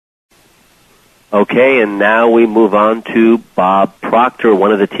Okay, and now we move on to Bob Proctor,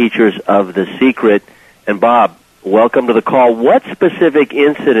 one of the teachers of The Secret. And Bob, welcome to the call. What specific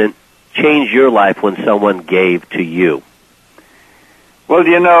incident changed your life when someone gave to you? Well,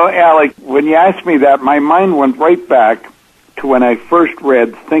 you know, Alec, when you asked me that, my mind went right back to when I first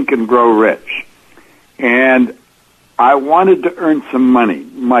read Think and Grow Rich. And I wanted to earn some money.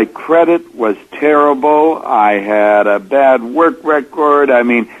 My credit was terrible. I had a bad work record. I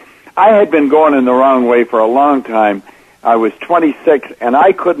mean, I had been going in the wrong way for a long time. I was 26, and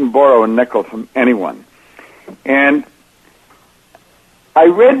I couldn't borrow a nickel from anyone. And I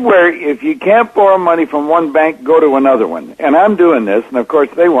read where if you can't borrow money from one bank, go to another one. And I'm doing this, and of course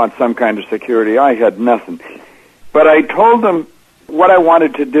they want some kind of security. I had nothing. But I told them what I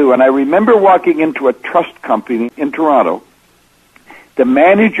wanted to do, and I remember walking into a trust company in Toronto. The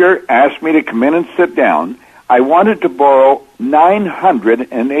manager asked me to come in and sit down. I wanted to borrow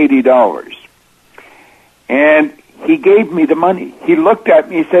 $980. And he gave me the money. He looked at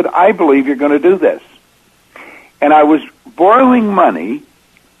me, he said, I believe you're going to do this. And I was borrowing money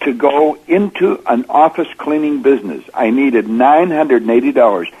to go into an office cleaning business. I needed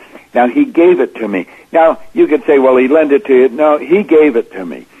 $980. Now, he gave it to me. Now, you could say, well, he lent it to you. No, he gave it to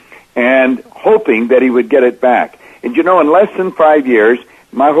me, and hoping that he would get it back. And, you know, in less than 5 years,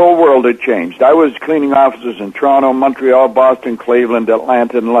 my whole world had changed. I was cleaning offices in Toronto, Montreal, Boston, Cleveland,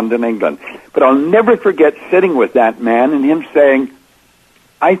 Atlanta, and London, England. But I'll never forget sitting with that man and him saying,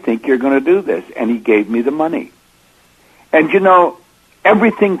 I think you're going to do this. And he gave me the money. And, you know,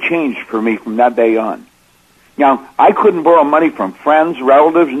 everything changed for me from that day on. Now, I couldn't borrow money from friends,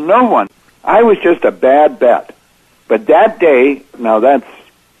 relatives, no one. I was just a bad bet. But that day, now that's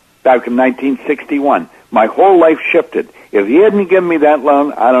back in 1961, my whole life shifted. If he hadn't given me that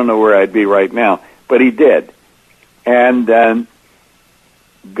loan, I don't know where I'd be right now. But he did. And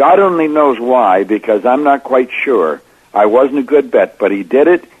God only knows why, because I'm not quite sure. I wasn't a good bet, but he did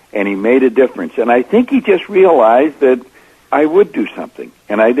it, and he made a difference. And I think he just realized that I would do something,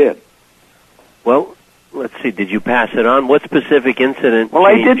 and I did. Well, let's see, did you pass it on? What specific incident Well,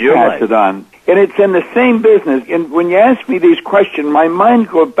 I changed did your pass life? it on. And it's in the same business. And when you ask me these questions, my mind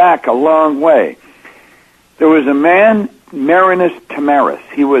goes back a long way. There was a man, Marinus Tamaris.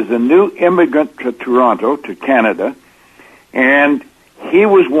 He was a new immigrant to Toronto, to Canada, and he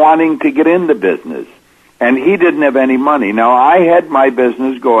was wanting to get into business. And he didn't have any money. Now, I had my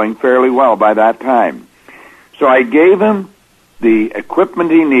business going fairly well by that time. So I gave him the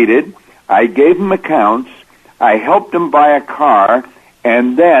equipment he needed. I gave him accounts. I helped him buy a car.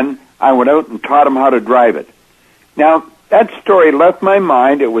 And then I went out and taught him how to drive it. Now, that story left my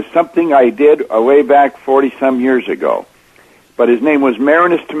mind. It was something I did way back 40-some years ago. But his name was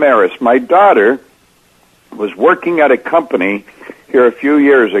Marinus Tamaris. My daughter was working at a company here a few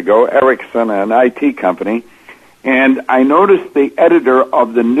years ago, Ericsson, an IT company, and I noticed the editor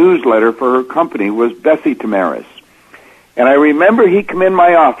of the newsletter for her company was Bessie Tamaris. And I remember he came in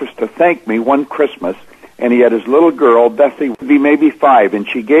my office to thank me one Christmas, and he had his little girl, Bessie, would be maybe 5, and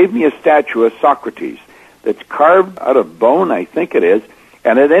she gave me a statue of Socrates that's carved out of bone, I think it is,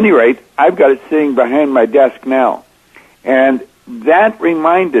 and at any rate, I've got it sitting behind my desk now. And that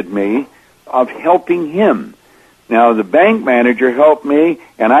reminded me of helping him. Now, the bank manager helped me,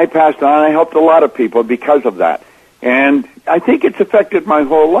 and I passed on. I helped a lot of people because of that. And I think it's affected my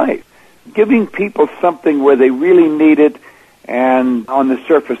whole life. Giving people something where they really need it, and on the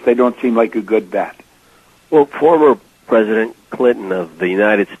surface, they don't seem like a good bet. Well, former President Clinton of the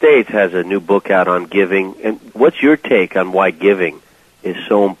United States has a new book out on giving. And what's your take on why giving is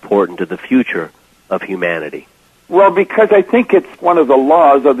so important to the future of humanity? Well, because I think it's one of the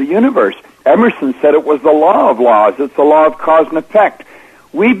laws of the universe. Emerson said it was the law of laws. It's the law of cause and effect.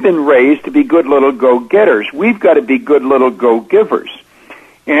 We've been raised to be good little go-getters. We've got to be good little go-givers.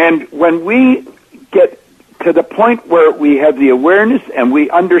 And when we get to the point where we have the awareness and we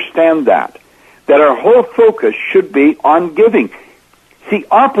understand that our whole focus should be on giving. See,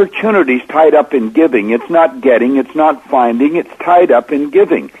 opportunity's tied up in giving. It's not getting, it's not finding, it's tied up in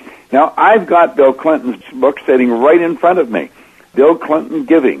giving. Now, I've got Bill Clinton's book sitting right in front of me, Bill Clinton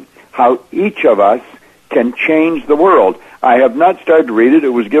Giving, How Each of Us Can Change the World. I have not started to read it. It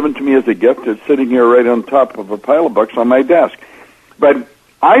was given to me as a gift. It's sitting here right on top of a pile of books on my desk. But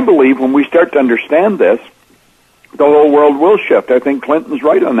I believe when we start to understand this, the whole world will shift. I think Clinton's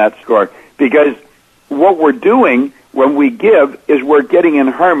right on that score, because what we're doing when we give is we're getting in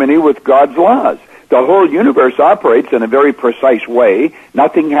harmony with God's laws. The whole universe operates in a very precise way.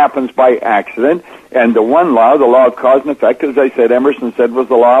 Nothing happens by accident. And the one law, the law of cause and effect, as I said, Emerson said, was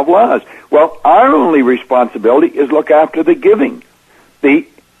the law of laws. Well, our only responsibility is look after the giving. The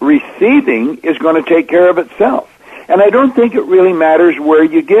receiving is going to take care of itself. And I don't think it really matters where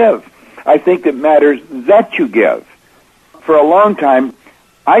you give. I think it matters that you give. For a long time,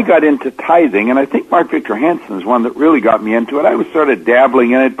 I got into tithing, and I think Mark Victor Hansen is one that really got me into it. I was sort of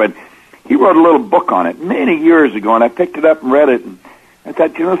dabbling in it, but he wrote a little book on it many years ago, and I picked it up and read it, and I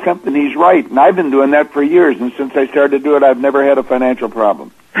thought, you know something, he's right. And I've been doing that for years, and since I started to do it, I've never had a financial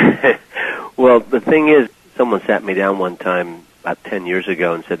problem. Well, the thing is, someone sat me down one time about 10 years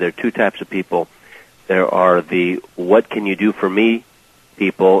ago and said there are two types of people. There are the what can you do for me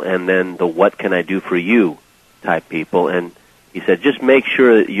people, and then the what can I do for you type people. And he said, just make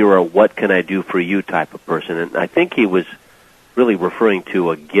sure that you're a what can I do for you type of person. And I think he was really referring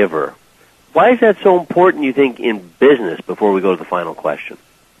to a giver. Why is that so important, you think, in business, before we go to the final question?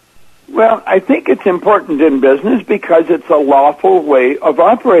 Well, I think it's important in business because it's a lawful way of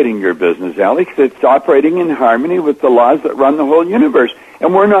operating your business, Alex. It's operating in harmony with the laws that run the whole universe.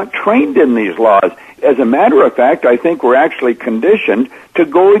 And we're not trained in these laws. As a matter of fact, I think we're actually conditioned to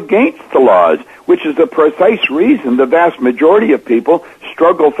go against the laws, which is the precise reason the vast majority of people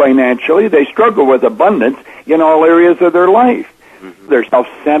struggle financially. They struggle with abundance in all areas of their life. They're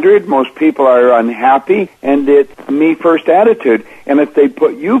self-centered. Most people are unhappy, and it's me-first attitude. And if they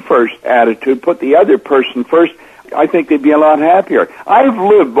put you-first attitude, put the other person first, I think they'd be a lot happier. I've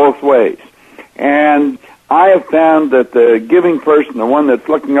lived both ways, and I have found that the giving person, the one that's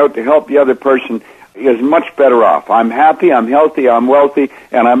looking out to help the other person, is much better off. I'm happy, I'm healthy, I'm wealthy,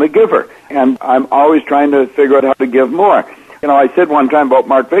 and I'm a giver. And I'm always trying to figure out how to give more. You know, I said one time about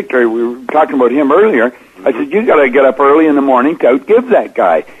Mark Victor, we were talking about him earlier, I said, you got to get up early in the morning to outgive that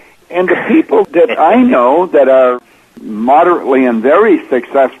guy. And the people that I know that are moderately and very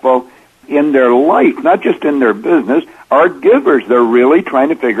successful in their life, not just in their business, are givers. They're really trying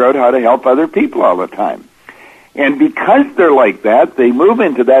to figure out how to help other people all the time. And because they're like that, they move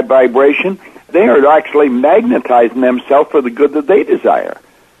into that vibration. They are actually magnetizing themselves for the good that they desire.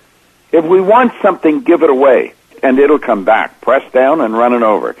 If we want something, give it away, and it'll come back, pressed down and running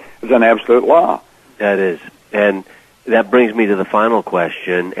over. It's an absolute law. That is. And that brings me to the final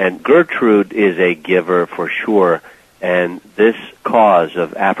question. And Gertrude is a giver for sure. And this cause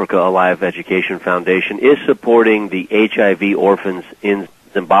of Africa Alive Education Foundation is supporting the HIV orphans in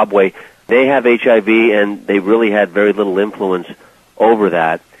Zimbabwe. They have HIV, and they really had very little influence over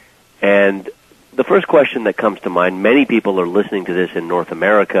that. And the first question that comes to mind, many people are listening to this in North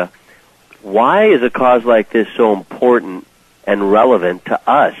America. Why is a cause like this so important and relevant to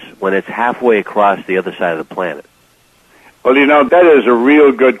us when it's halfway across the other side of the planet? Well, you know, that is a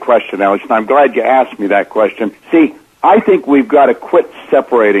real good question, Alex, and I'm glad you asked me that question. See, I think we've got to quit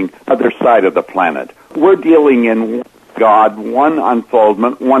separating other side of the planet. We're dealing in God, one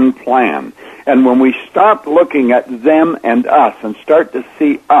unfoldment, one plan. And when we stop looking at them and us and start to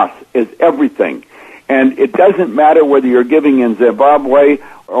see us as everything, and it doesn't matter whether you're giving in Zimbabwe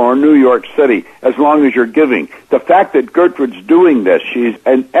or New York City, as long as you're giving. The fact that Gertrude's doing this, she's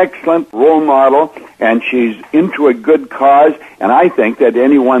an excellent role model, and she's into a good cause, and I think that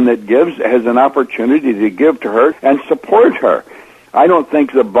anyone that gives has an opportunity to give to her and support her. I don't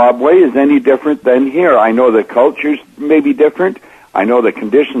think Zimbabwe is any different than here. I know the cultures may be different. I know the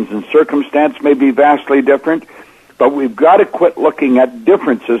conditions and circumstance may be vastly different, but we've got to quit looking at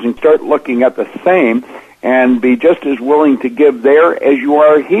differences and start looking at the same and be just as willing to give there as you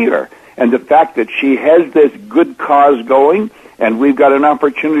are here. And the fact that she has this good cause going, and we've got an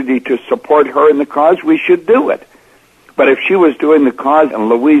opportunity to support her in the cause, we should do it. But if she was doing the cause in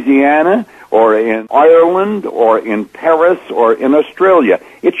Louisiana or in Ireland or in Paris or in Australia,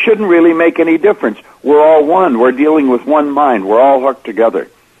 it shouldn't really make any difference. We're all one. We're dealing with one mind. We're all hooked together.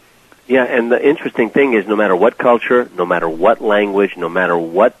 Yeah, and the interesting thing is no matter what culture, no matter what language, no matter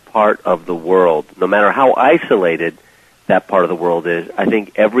what part of the world, no matter how isolated that part of the world is, I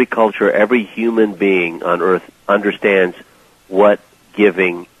think every culture, every human being on earth understands what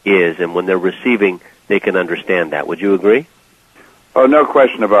giving is, and when they're receiving, they can understand that. Would you agree? Oh, no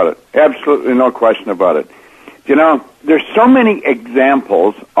question about it. Absolutely no question about it. You know, there's so many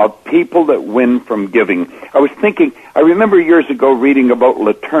examples of people that win from giving. I was thinking, I remember years ago reading about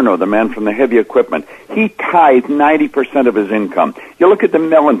Letourneau, the man from the heavy equipment. He tithed 90% of his income. You look at the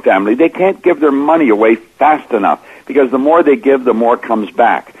Mellon family, they can't give their money away fast enough because the more they give, the more comes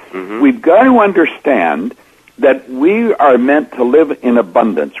back. Mm-hmm. We've got to understand that we are meant to live in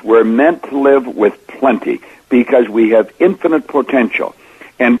abundance. We're meant to live with plenty because we have infinite potential.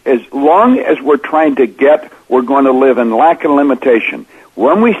 And as long as we're trying to get, we're going to live in lack and limitation.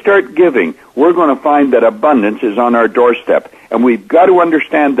 When we start giving, we're going to find that abundance is on our doorstep. And we've got to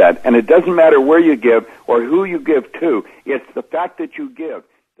understand that. And it doesn't matter where you give or who you give to. It's the fact that you give.